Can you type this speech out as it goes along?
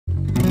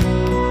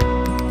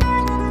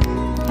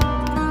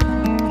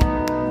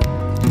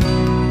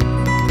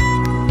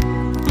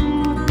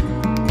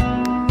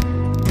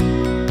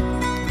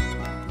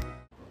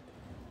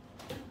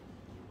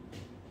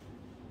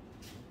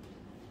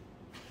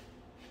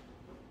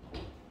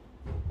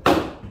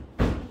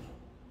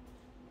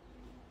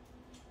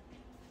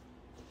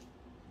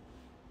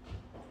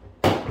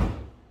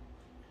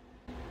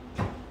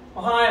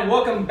Well, hi, and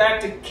welcome back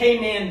to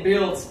K-Man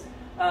Builds.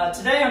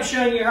 Today I'm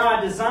showing you how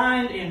I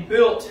designed and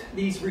built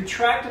these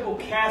retractable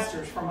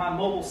casters for my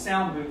mobile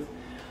sound booth.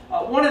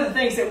 One of the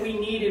things that we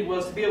needed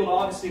was to be able to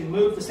obviously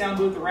move the sound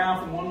booth around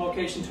from one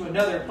location to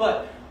another,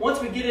 but once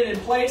we get it in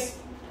place,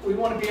 we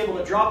want to be able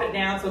to drop it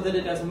down so that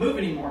it doesn't move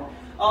anymore.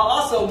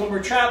 Also, when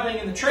we're traveling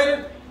in the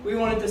trailer, we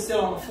want it to sit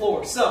on the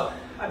floor. So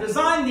I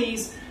designed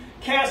these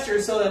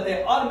casters so that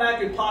they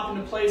automatically pop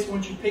into place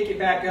once you pick it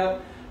back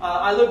up.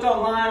 I looked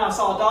online, I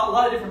saw a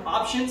lot of different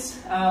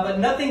options, but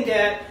nothing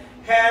that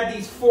had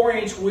these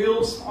 4-inch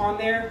wheels on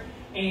there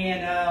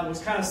and was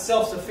kind of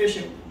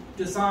self-sufficient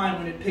design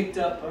when it picked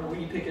up, or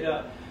when you pick it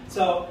up.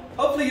 So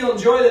hopefully you'll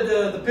enjoy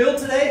the build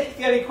today. If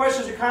you have any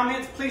questions or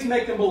comments, please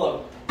make them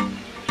below.